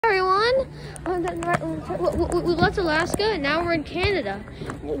We left Alaska and now we're in Canada.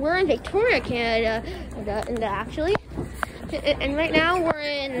 We're in Victoria, Canada, actually. And right now we're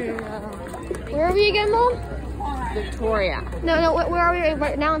in, where are we again, Mom? Victoria. No, where are we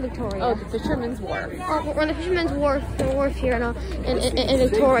right now in Victoria? Oh, the Fisherman's Wharf. Oh, we're on the Fisherman's Wharf here in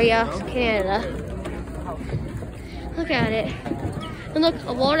Victoria, Canada. Look at it. And look,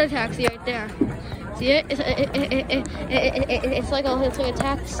 a water taxi right there. See it? It's like a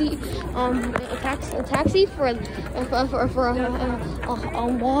taxi, a taxi for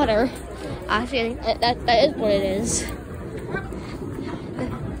water. Actually, that is what it is.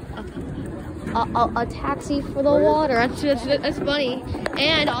 A taxi for the water. That's funny,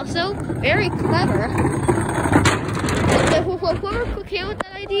 and also very clever. Whoever came with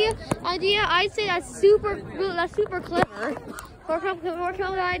that idea, I'd say that's super clever. Whoever came with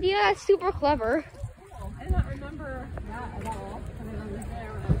that idea, that's super clever. I don't remember that at all.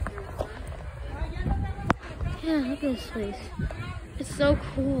 Yeah, look at this place. It's so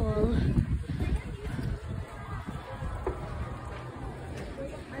cool.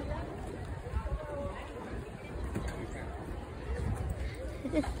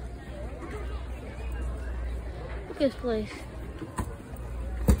 Look at this place.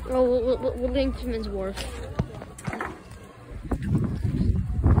 Oh, we're going to Fisherman's Wharf.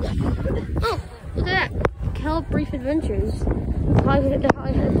 Oh, look at that. Cal Brief Adventures.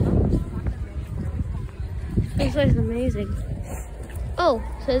 This place is amazing. Oh,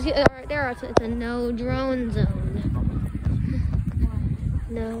 so it's right there. It's a no drone zone.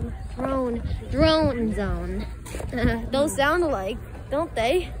 No drone zone. Those sound alike, don't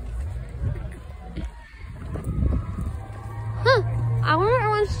they? Huh? I wonder what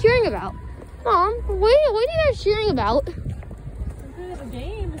everyone's cheering about. Mom, what are you guys cheering about? It's a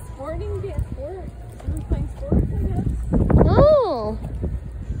game, a sporting game. Everyone's playing sports, I guess. Oh.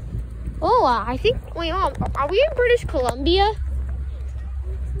 Oh, I think. Wait, Mom, are we in British Columbia?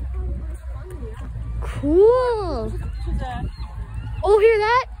 Cool. Oh, hear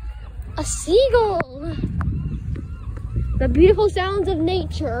that? A seagull. The beautiful sounds of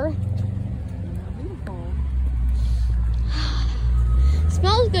nature. Beautiful.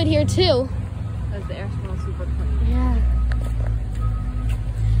 Smells good here too. Does the air smell super clean? Yeah.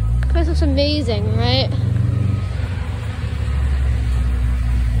 This place looks amazing, right?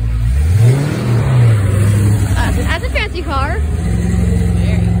 That's a fancy car.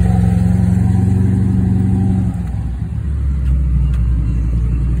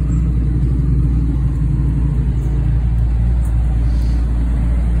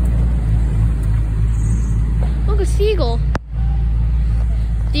 Look, a seagull.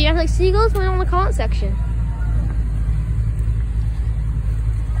 Do you guys like seagulls? Put it on the comment section.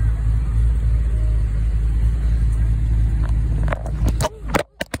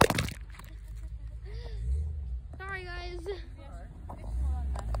 Sorry guys.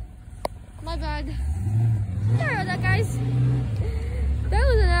 My bad. Sorry about that, guys. That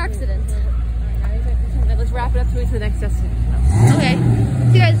was an accident. Alright, let's wrap it up to the next destination. Okay.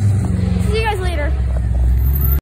 See you guys later.